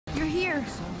here.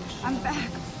 I'm back.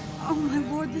 Oh my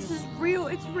lord, this is real.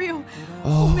 It's real.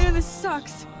 Oh man, this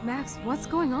sucks. Max, what's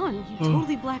going on? You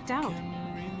totally blacked out.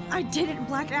 I didn't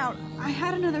black out. I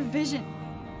had another vision.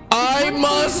 I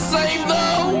must save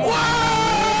the world!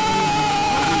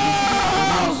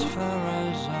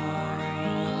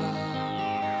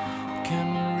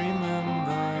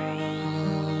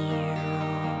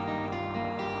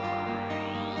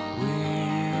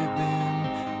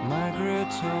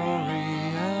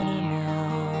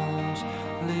 Animals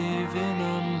living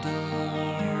under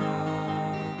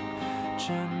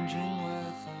changing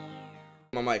weather.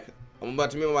 My mic. I'm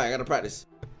about to mute my mic. I gotta practice.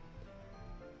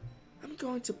 I'm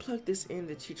going to plug this in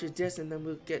the teacher's desk and then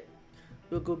we'll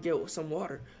go get some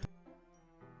water.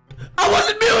 I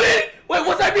wasn't muted! Wait,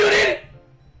 was I muted?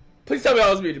 Please tell me I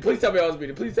was muted. Please tell me I was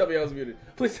muted. Please tell me I was muted.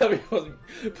 Please tell me I was muted.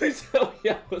 Please tell me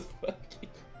I was fucking.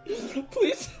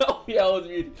 Please tell me I was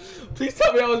muted. Please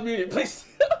tell me I was muted. Please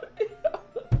tell me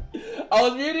I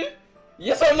was muted.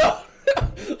 Yes or no?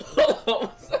 Hold on.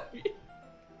 Was I muted?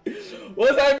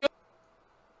 Was I muted?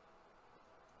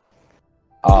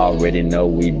 Already know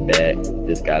we back.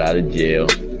 Just got out of jail.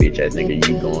 Bitch ass nigga,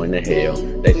 you going to hell.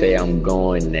 They say I'm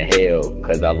going to hell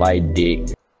cause I like dick.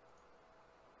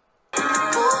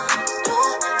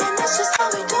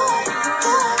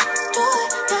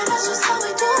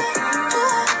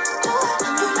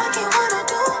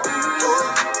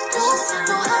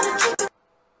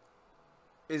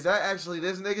 Is that actually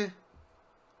this nigga?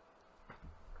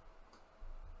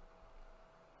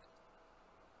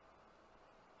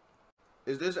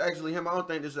 Is this actually him? I don't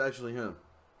think this is actually him.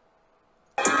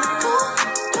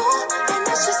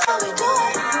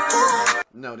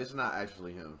 No, this is not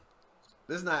actually him.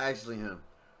 This is not actually him.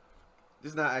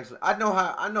 This is not actually. I know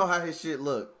how his shit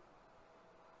look.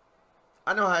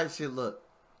 I know how his shit look.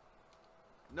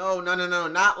 No,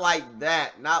 not like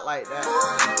that. Not like that.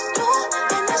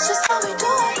 And that's just how we do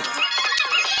it.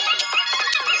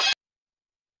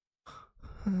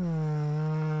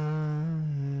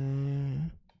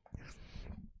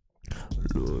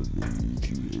 Love me if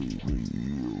you hate me.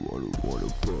 Wanna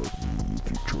fuck me if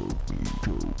you choke me.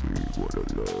 Wanna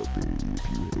love me if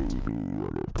you hate me.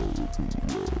 Wanna poke me,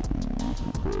 love me if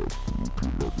you fuck me. If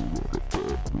you love me, wanna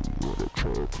fuck me. Wanna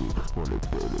choke me, wanna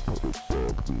belly, wanna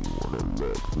fuck me. Wanna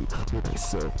love me, wanna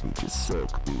suck me, just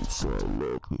suck me. So I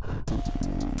love you.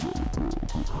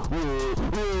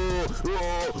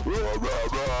 Yeah.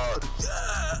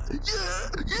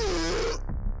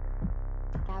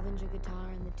 Scavenger guitar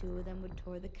and the two of them would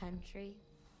tour the country.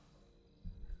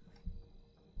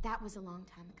 That was a long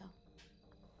time ago.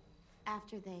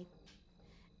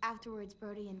 Afterwards,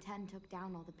 Brody and Ten took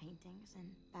down all the paintings,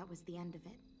 and that was the end of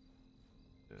it.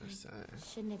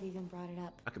 Shouldn't have even brought it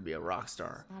up. I could be a rock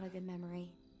star. It's not a good memory.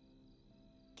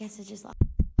 Guess I just lost.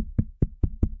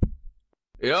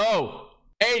 Yo!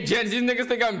 Hey, Jen, these niggas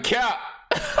think I'm cap.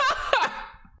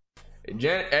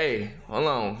 Jen, hey, hold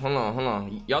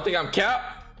on. Y'all think I'm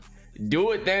cap?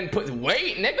 Do it then.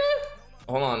 Wait, nigga.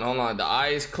 Hold on. The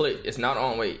eyes click. It's not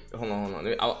on. Wait, hold on.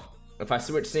 If I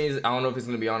switch scenes, I don't know if it's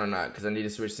gonna be on or not because I need to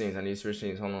switch scenes.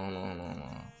 Hold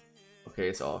on. Okay,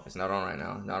 it's off. It's not on right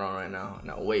now.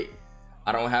 Now wait.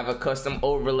 I don't have a custom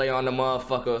overlay on the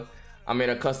motherfucker. I made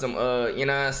a custom. You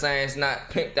know what I'm saying? It's not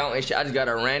pimped out and shit. I just got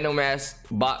a random ass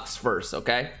box first.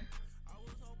 Okay.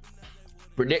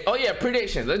 Oh yeah,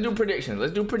 predictions. Let's do predictions.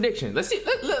 Let's see.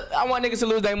 I want niggas to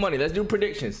lose their money. Let's do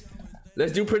predictions.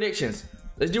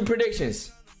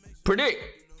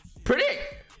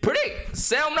 Predict.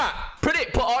 Say I'm not.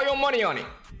 Predict. Put all your money on it.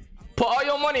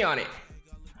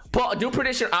 Do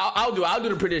prediction. I'll do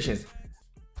the predictions.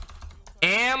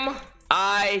 Am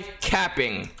I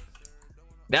capping?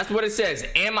 That's what it says.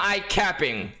 Am I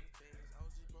capping?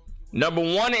 Number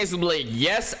one is like,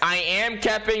 yes, I am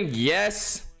capping.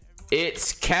 Yes,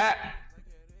 it's cap.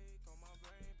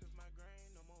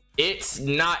 It's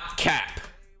not cap.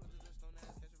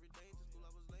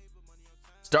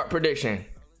 Start prediction.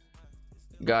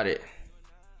 Got it.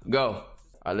 Go. All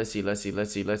right, let's see. Wait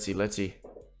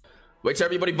till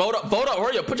everybody vote up.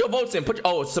 Hurry up. Put your votes in.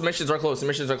 Oh, submissions are closed.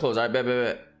 All right,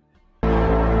 bet.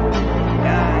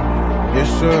 Yes,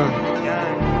 sir.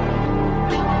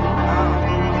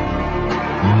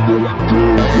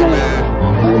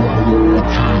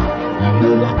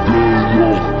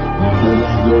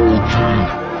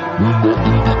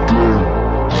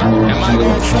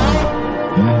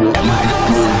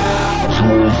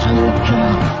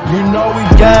 You know we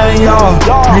gang, y'all.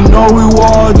 You know we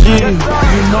war G. You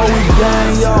know we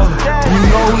gang, y'all. You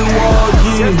know we war G.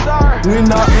 We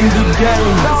not in the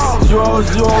game. 003.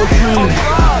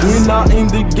 We not in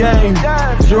the game.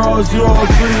 003.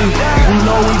 You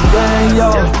know we gang, yo.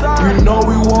 You know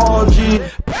we war G.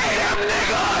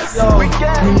 Yo,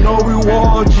 you know we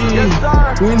war G.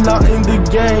 We not in the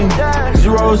game.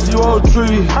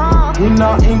 003. We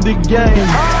not in the game.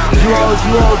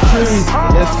 003.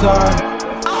 Yes, sir.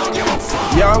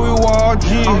 Yeah, we war G.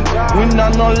 We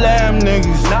not no lamb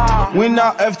niggas. We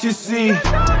not FTC.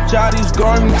 Chatty's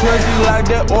going crazy like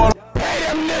they all. Pay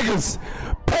them niggas.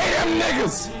 Pay them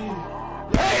niggas.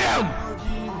 Pay them.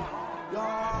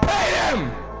 Pay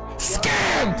them.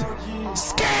 Scammed.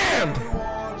 Scammed.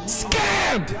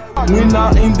 Scammed. We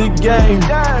not in the game.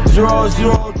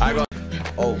 003.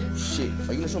 Oh shit.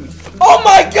 Are you gonna show me? Oh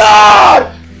my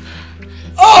god!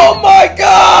 Oh my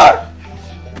god!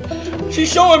 She's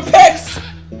showing pecs!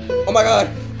 Oh my god.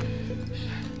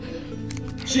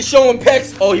 She's showing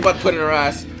pecs. Oh, he about to put it in her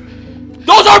ass.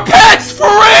 Those are pecs! For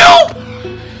real?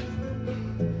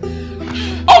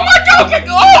 Oh my god! Okay.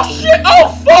 Oh shit! Oh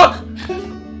fuck!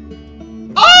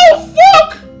 Oh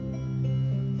fuck!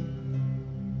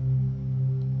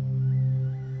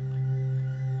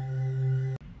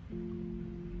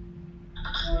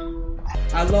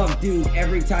 I love Duke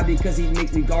every time because he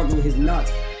makes me gargle his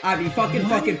nuts. I be fucking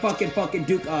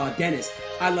Duke Dennis.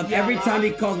 I love every time he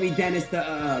calls me Dennis the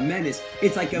Menace.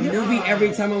 It's like a movie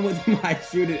every time I'm with my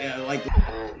student. Like.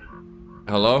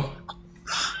 Hello?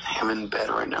 I'm in bed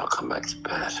right now. Come back to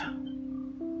bed.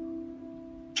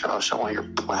 Josh, I want your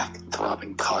black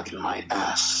throbbing cock in my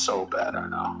ass so bad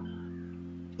right now.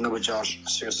 No, but Josh,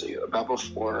 seriously, about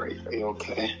before, are you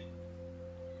okay?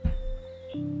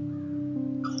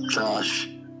 Josh.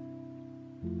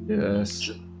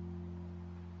 Yes.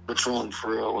 What's wrong,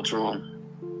 for real? What's wrong?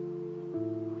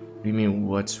 What do you mean,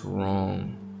 what's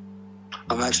wrong?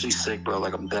 I'm actually sick, bro.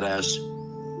 Like, I'm dead ass.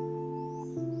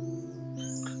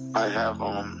 I have,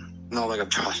 no, like,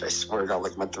 Josh, I swear to God,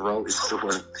 like, my throat is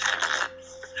sore.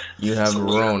 You have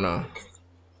Rona.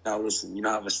 Now, listen, you know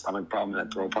I have a stomach problem and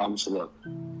a throat problem, so look.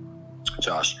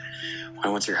 Josh, when I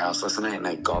went to your house last night and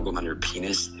I goggled on your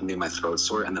penis, it made my throat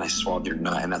sore, and then I swallowed your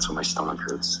nut, and that's when my stomach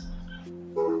hurts.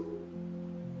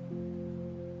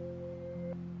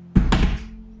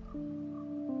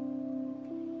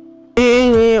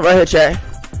 Right here, chat.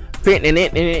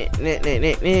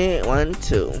 1,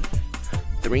 2,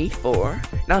 3, 4.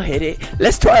 Now hit it.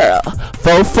 Let's twirl.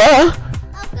 4, 4.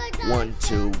 1,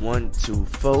 2, 1, 2,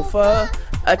 4, 4.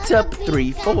 A tub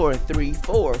 3, 4, 3,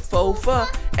 4, 4, 4.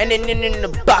 And then in the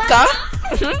baka.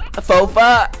 4,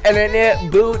 4. And then the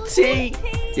booty.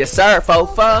 Yes, sir. 4,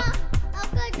 4.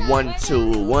 1,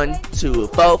 2, 1, 2,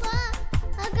 4.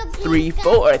 3,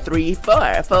 4, 3,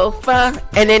 4, 4, 4.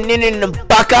 And then in the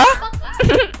baka.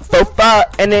 4, 4.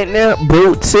 And then the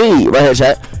booty. Right here,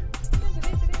 chat.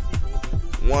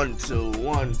 1, 2,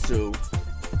 1, 2.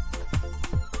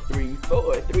 3,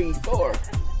 4, 3, 4.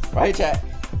 Right here, chat.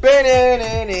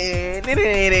 They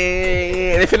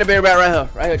finna be about right here.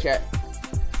 Right here, chat.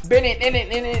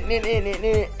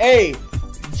 Hey,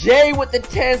 Jay with the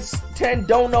 10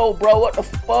 don't know, bro. What the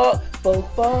fuck?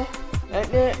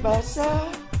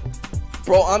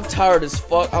 Bro, I'm tired as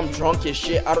fuck. I'm drunk as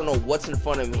shit. I don't know what's in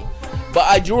front of me. But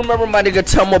I do remember my nigga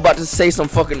Telmo about to say some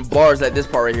fucking bars like this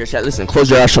part right here, chat. Listen, close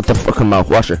your eyes, shut the fucking mouth.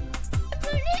 Watch her.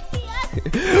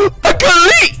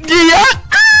 Yeah.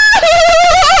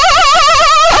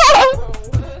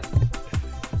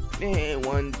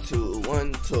 1, 2,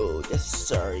 1, 2. Yes,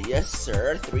 sir. Yes,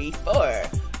 sir. 3, 4.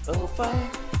 4,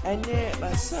 4. And then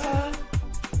my son.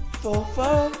 4,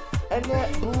 4. And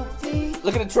that booty.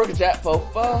 Look at the twerk chat. 4,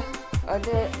 4. And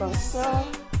then my son.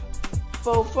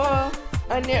 4, 4.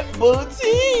 And that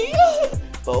booty.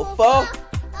 4, 4.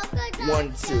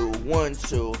 1, 2, 1,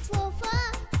 2.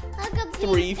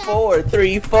 3, 4,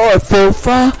 3, 4, 4,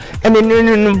 4, and then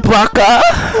in the baka.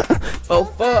 4,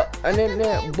 4, and then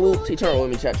that booty. Turn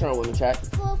with me, chat. Turn with me, chat.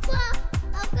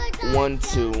 1,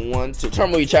 2, 1, 2.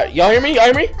 Turn with me, chat. Y'all hear me? Y'all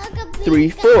hear me? 3,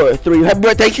 4, 3. Happy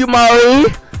birthday, thank you, Mari.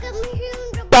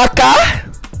 Baka.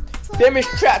 Finish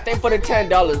chat. Thank for the $10,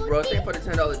 bro. Thank for the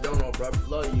 $10 donor, bro.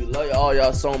 Love you. Love all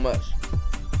y'all so much.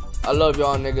 I love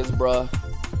y'all niggas, bro.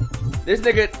 This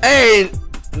nigga, hey,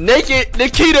 naked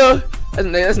Nikita.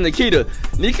 That's Nikita.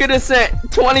 Nikita sent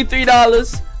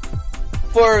 $23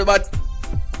 for about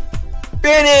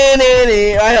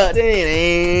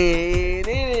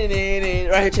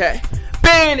right here, chat.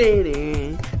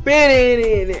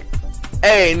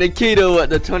 Hey, Nikita, what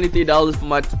the $23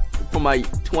 for my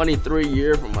 23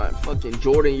 year, for my fucking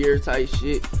Jordan year type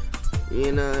shit.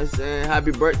 You know what I'm saying?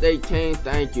 Happy birthday, King.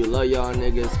 Thank you. Love y'all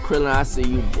niggas. Krillin, I see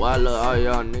you. Boy, I love all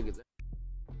y'all niggas.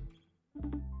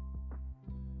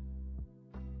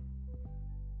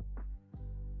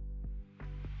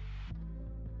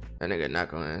 That nigga not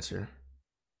gonna answer.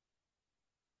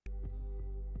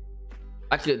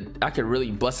 I could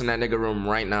really bust in that nigga room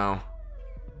right now.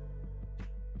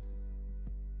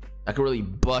 I could really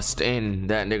bust in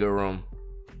that nigga room.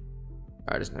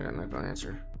 Alright, this nigga not gonna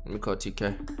answer. Let me call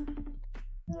TK.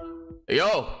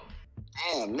 Yo!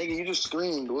 Damn, nigga, you just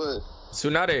screamed. What?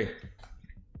 Tsunade.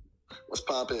 What's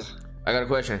poppin'? I got a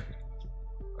question.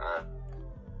 Alright.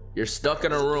 You're stuck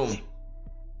in a room.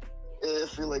 Yeah, I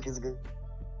feel like it's good.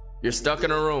 You're stuck in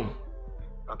a room.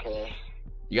 Okay.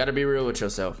 You gotta be real with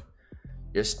yourself.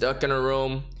 You're stuck in a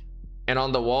room, and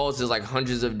on the walls there's like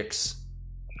hundreds of dicks.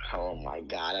 Oh my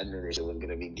god, I knew this shit was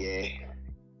gonna be gay.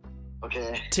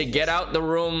 Okay. To get out the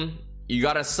room, you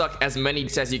gotta suck as many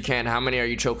dicks as you can. How many are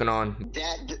you choking on?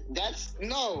 That's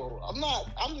no. I'm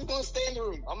not. I'm just gonna stay in the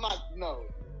room. I'm not. No.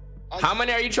 How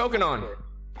many are you choking on?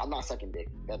 I'm not sucking dick.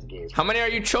 That's gay. How many are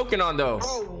you choking on though?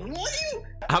 Bro, what are you?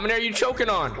 How many are you choking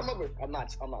on? Come over. I'm not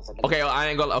sucking. Okay, I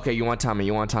ain't gonna. Okay, you want Tommy?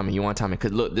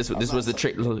 Cause look, this was the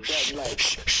trick. Look, shh.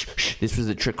 This was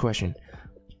the trick question.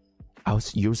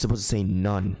 You were supposed to say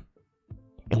none,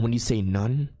 and when you say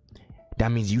none,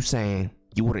 that means you saying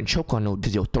you wouldn't choke on no,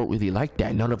 cause your throat really like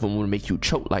that. None of them would make you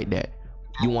choke like that.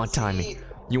 You want timing.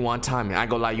 I ain't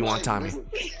gonna lie, you want timing.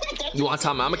 You want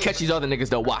timing. I'm gonna catch these other niggas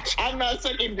though. Watch. I'm not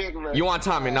sucking dick, bro. You want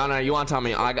timing? No, you want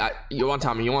timing. You want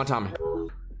timing.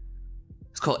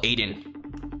 It's called Aiden.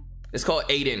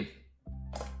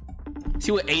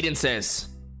 See what Aiden says.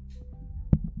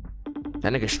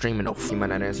 That nigga streaming. Oh, he might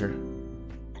not answer.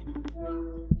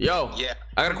 Yo, yeah.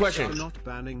 I got a question. You're not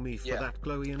banning me for that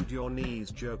Chloe and your knees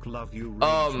joke. Love you.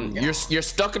 You're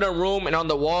stuck in a room and on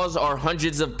the walls are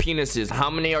hundreds of penises.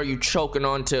 How many are you choking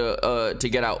on to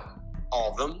get out? All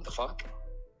of them. The fuck?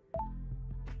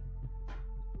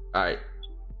 All right.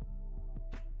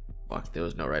 Fuck, there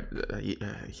was no right.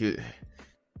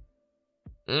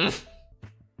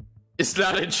 It's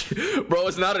not a bro.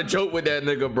 It's not a joke with that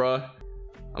nigga, bro.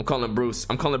 I'm calling Bruce.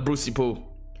 I'm calling Brucey Poo.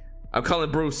 I'm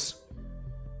calling Bruce.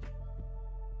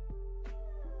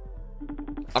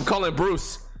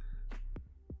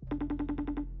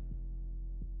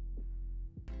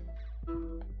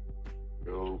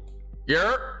 Yo.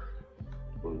 Yeah.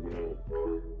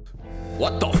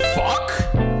 What the fuck?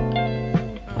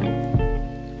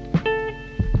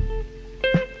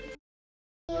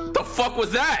 The fuck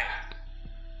was that?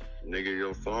 Nigga,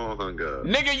 your phone hung up.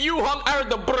 Nigga, you hung out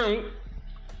the broom.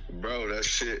 Bro, that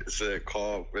shit said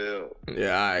call failed.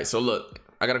 Yeah, alright. So look,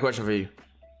 I got a question for you.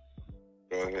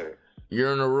 Go ahead.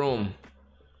 You're in a room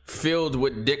filled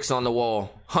with dicks on the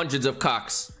wall, hundreds of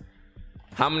cocks.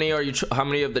 How many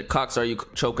of the cocks are you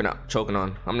choking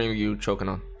on? How many are you choking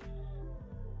on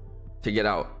to get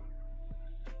out?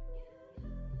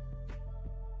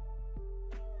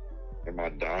 Am I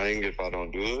dying if I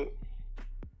don't do it?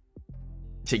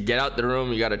 To get out the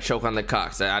room, you gotta choke on the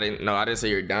cocks. I didn't say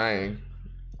you're dying.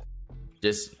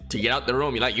 Just to get out the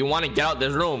room, you want to get out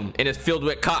this room and it's filled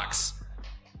with cocks.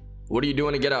 What are you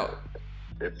doing to get out?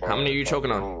 How many are you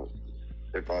choking on?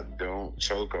 If I don't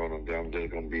choke on them, then I'm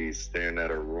just gonna be staring at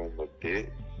a room of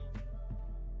dick.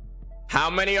 How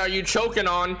many are you choking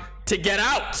on to get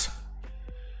out?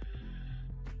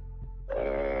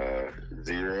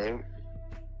 0.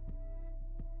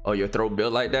 Oh, your throat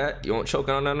built like that? You won't choke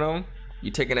on that no? You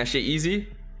taking that shit easy?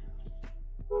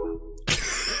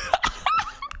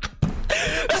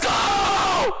 Let's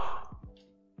go!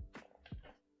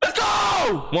 Let's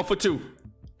go! 1 for 2.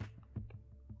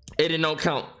 It didn't no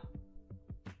count.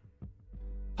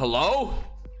 Hello?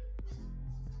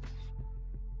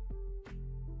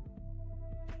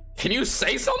 Can you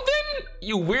say something?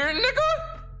 You weird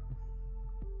nigga?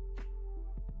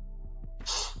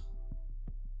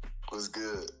 What's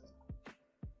good?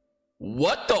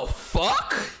 What the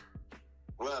fuck?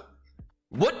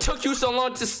 What took you so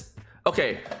long to...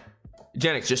 Okay,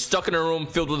 Janix, you're stuck in a room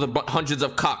filled with hundreds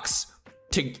of cocks.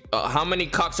 How many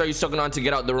cocks are you sucking on to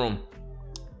get out the room?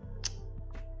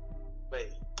 Wait.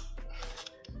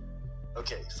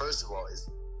 Okay, first of all, is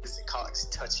the cocks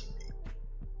touching me?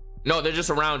 No, they're just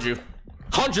around you.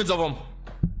 Hundreds of them.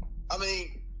 I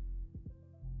mean,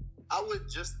 I would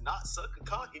just not suck a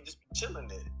cock and just be chilling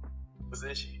there. What's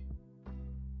the issue?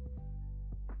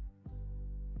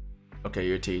 Okay,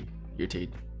 you're teed. You're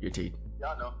teed. You're teed.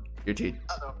 Yeah, I know. You're teed.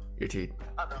 I know. You're teed.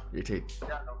 I know. You're teed.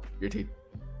 Yeah, I know. You're teed.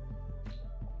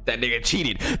 That nigga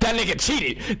cheated. That nigga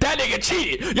cheated. That nigga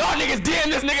cheated. Y'all niggas DM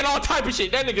this nigga and all type of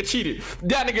shit. That nigga cheated.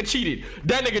 That nigga cheated.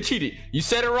 That nigga cheated. You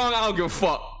said it wrong, I don't give a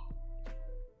fuck.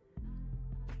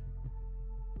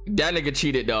 That nigga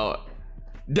cheated, dog.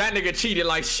 That nigga cheated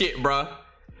like shit, bruh.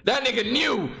 That nigga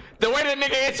knew. The way that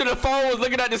nigga answered the phone was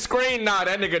looking at the screen. Nah,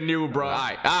 that nigga knew, bro. All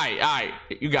right.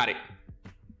 You got it.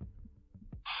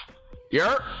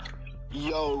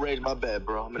 Yo, Rage, my bad,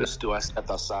 bro. I'm in the stew. I stepped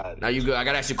outside. Now you good. I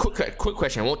gotta ask you a quick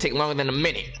question. It won't take longer than a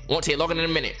minute. What's good?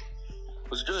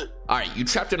 All right, you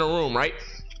trapped in a room, right?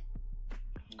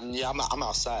 Yeah, I'm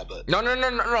outside, but... No.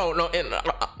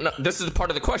 This is part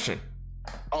of the question.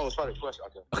 Oh, it's part of the question.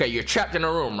 Okay. Okay, you're trapped in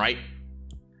a room, right?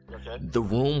 Okay. The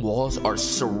room walls are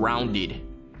surrounded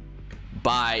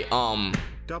by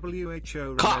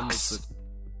WHO cocks.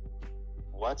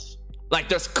 What? Like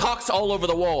there's cocks all over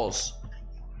the walls.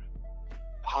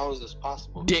 How is this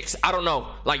possible? Dicks. I don't know.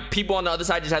 Like people on the other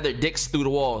side just had their dicks through the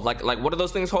walls. Like what are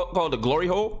those things called? The glory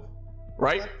hole,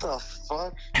 right? What the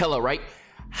fuck? Hella, right?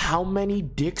 How many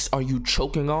dicks are you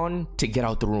choking on to get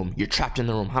out the room? You're trapped in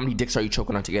the room. How many dicks are you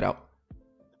choking on to get out?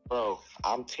 Bro,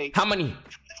 I'm taking... How many?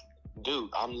 Dude,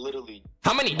 I'm literally...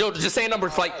 How many? No, just say a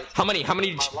number. Like, how many? In my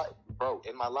life, bro,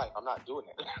 in my life, I'm not doing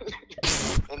it.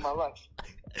 In my life.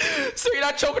 So you're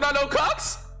not choking on no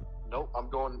cocks? Nope, I'm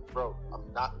going, bro.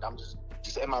 I'm just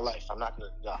in my life. I'm not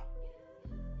gonna, nah.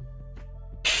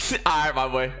 All right, my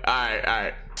boy. All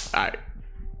right.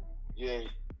 Yeah.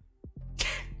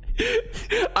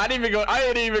 I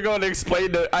ain't even going to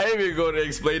explain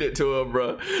it to him,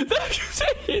 bro.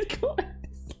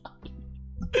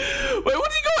 Wait,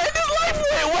 what's he gonna end his life?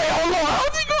 Wait, hold on.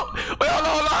 How's he go? Wait, hold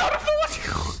on. How the fuck was he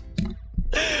going?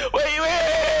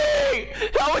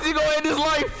 Wait. How was he gonna end his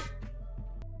life?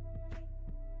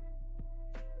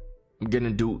 I'm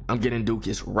getting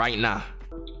Dookies right now.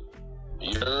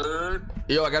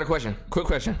 Yo, I got a question. Quick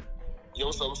question. Yo,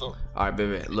 what's up? All right,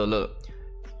 baby. Look.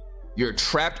 You're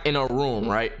trapped in a room,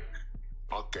 right?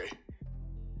 Okay.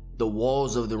 The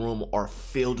walls of the room are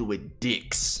filled with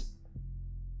dicks.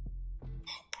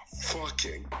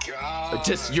 Fucking God.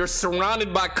 You're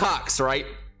surrounded by cocks, right?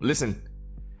 Listen,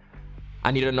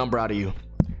 I need a number out of you.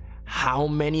 How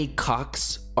many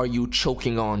cocks are you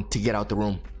choking on to get out the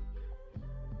room?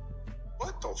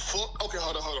 What the fuck? Okay,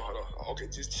 hold on. Okay,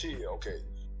 just chill. Okay.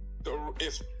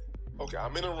 Okay,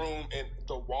 I'm in a room and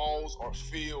the walls are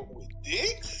filled with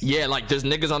dicks? Yeah, like there's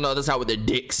niggas on the other side with their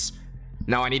dicks.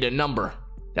 Now I need a number.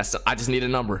 I just need a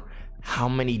number. How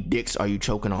many dicks are you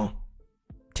choking on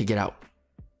to get out?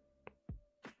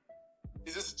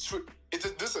 Is this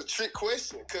a trick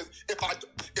question? Because if I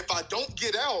don't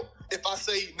get out, if I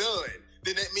say none,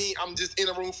 then that means I'm just in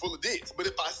a room full of dicks. But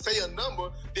if I say a number,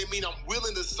 that means I'm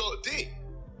willing to suck dick.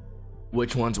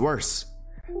 Which one's worse?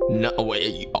 No,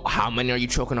 wait. How many are you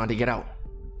choking on to get out?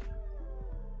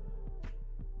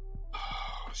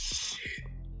 Oh shit.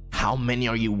 How many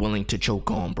are you willing to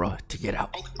choke on, bro, to get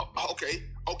out? Okay.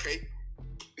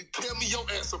 Tell me your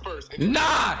answer first.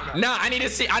 Nah. I need to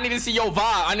see your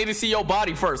vibe. I need to see your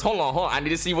body first. Hold on. I need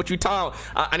to see what you talking.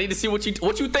 I need to see what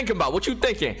you thinking about. What you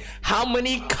thinking? How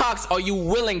many cocks are you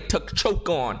willing to choke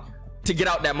on to get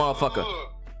out that motherfucker?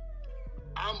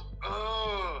 How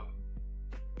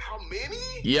many?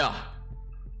 Yeah.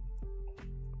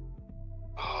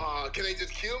 Can they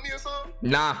just kill me or something?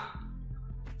 Nah.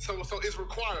 So it's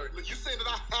required. You saying that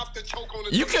I have to choke on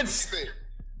the... You could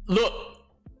look.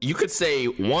 You could say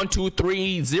 1, 2,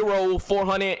 3, 0,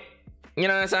 400. You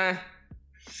know what I'm saying?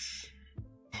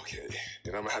 Okay.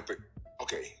 Then I'm gonna have to.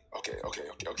 Okay.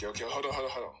 Hold on.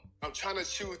 I'm trying to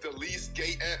choose the least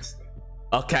gay answer.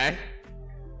 Okay.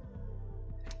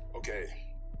 Okay.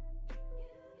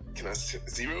 Can I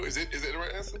 0? Is it the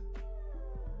right answer?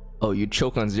 Oh, you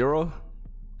choke on 0?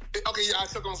 Okay, yeah, I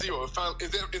choke on 0. Is it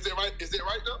right? Is it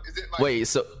right though? Is it like... Wait,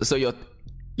 so your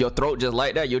throat just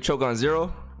like that? You choke on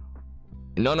 0?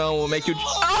 No, we'll make you.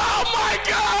 Oh my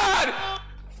God!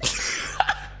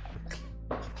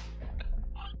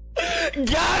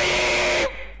 Got him!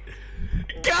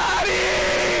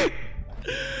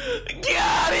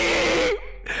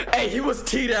 Hey, he was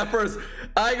T'd at first.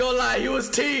 I ain't gonna lie, he was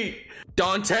T'd.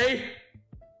 Dante,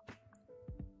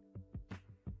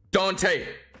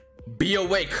 be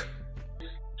awake.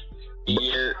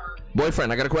 Yeah.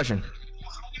 Boyfriend, I got a question.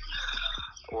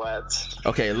 What?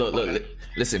 Okay, look,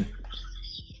 listen.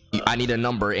 I need a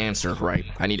number answer, right?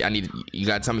 I need you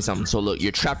gotta tell me something. So look,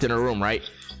 you're trapped in a room, right?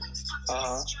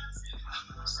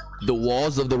 The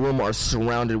walls of the room are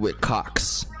surrounded with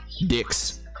cocks,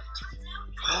 dicks,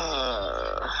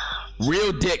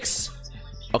 real dicks.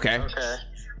 Okay.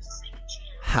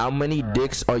 How many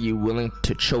dicks are you willing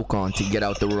to choke on to get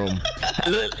out the room?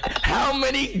 How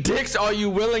many dicks are you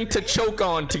willing to choke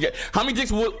on to get? How many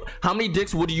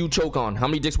dicks would you choke on? How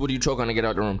many dicks would you choke on to get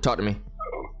out the room? Talk to me.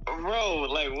 Bro,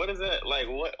 like, what is that? Like,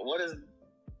 what is?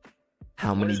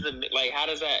 How many? How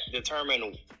does that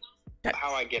determine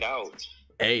how I get out?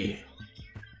 Hey,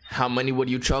 How many would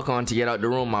you choke on to get out the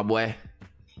room, my boy?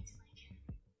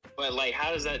 But like,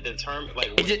 how does that determine?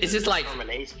 Like, it's just like,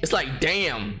 it's like,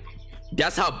 damn,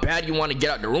 that's how bad you want to get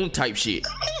out the room type shit.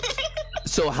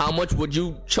 So how much would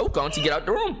you choke on to get out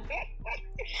the room?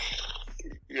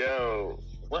 Yo,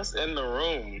 what's in the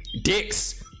room?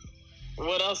 Dicks.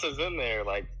 What else is in there?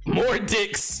 Like more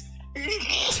dicks.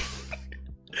 It's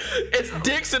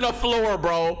dicks in the floor,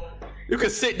 bro. You can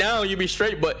sit down, you be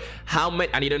straight. But how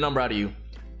many? I need a number out of you.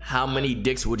 How many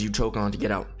dicks would you choke on to get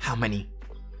out? How many?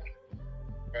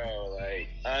 Bro, like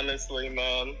honestly,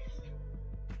 man,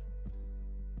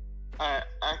 I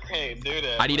can't do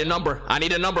that. I need a number. I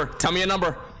need a number. Tell me a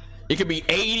number. It could be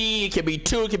 80. It could be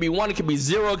 2. It could be 1. It could be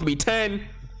 0. It could be 10.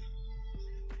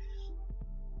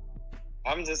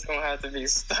 I'm just gonna have to be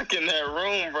stuck in that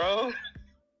room, bro.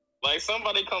 Like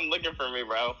somebody come looking for me,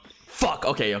 bro. Fuck.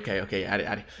 Okay. You know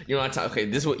what I'm talking? Okay,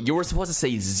 this is what you were supposed to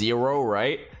say 0,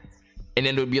 right? And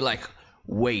then it would be like,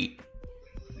 wait,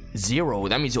 0.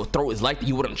 That means your throat is likely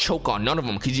you wouldn't choke on none of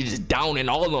them because you're just down in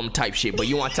all of them type shit. But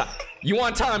you want time. You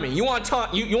want timing. You want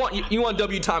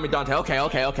W timing, Dante. Okay. I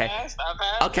passed.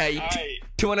 Okay. Right.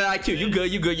 200 IQ. You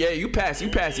good. Yeah, you pass. You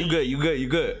good. You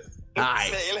good. All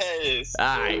right.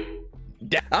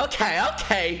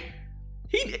 Okay.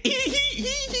 He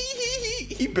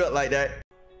built like that.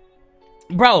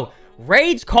 Bro,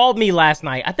 Rage called me last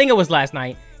night. I think it was last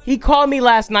night. He called me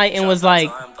last night and was like,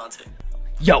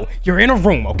 yo, you're in a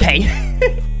room,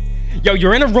 okay? Yo,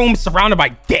 you're in a room surrounded by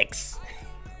dicks.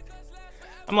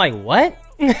 I'm like, what?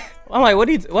 I'm like, what?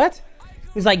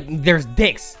 He's like, there's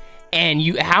dicks. And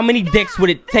how many dicks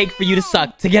would it take for you to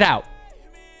suck to get out?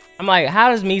 I'm like, how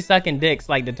does me sucking dicks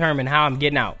like determine how I'm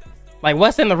getting out? Like,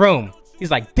 what's in the room? He's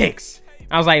like, dicks.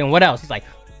 I was like, and what else? He's like,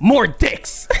 more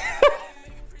dicks.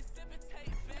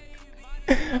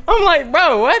 I'm like,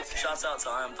 bro, what? Shouts out to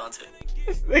I am Dante.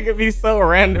 This nigga be so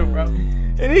random, bro.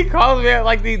 And he calls me at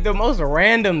like the most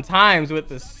random times with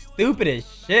the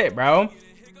stupidest shit, bro.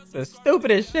 The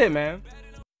stupidest shit, man.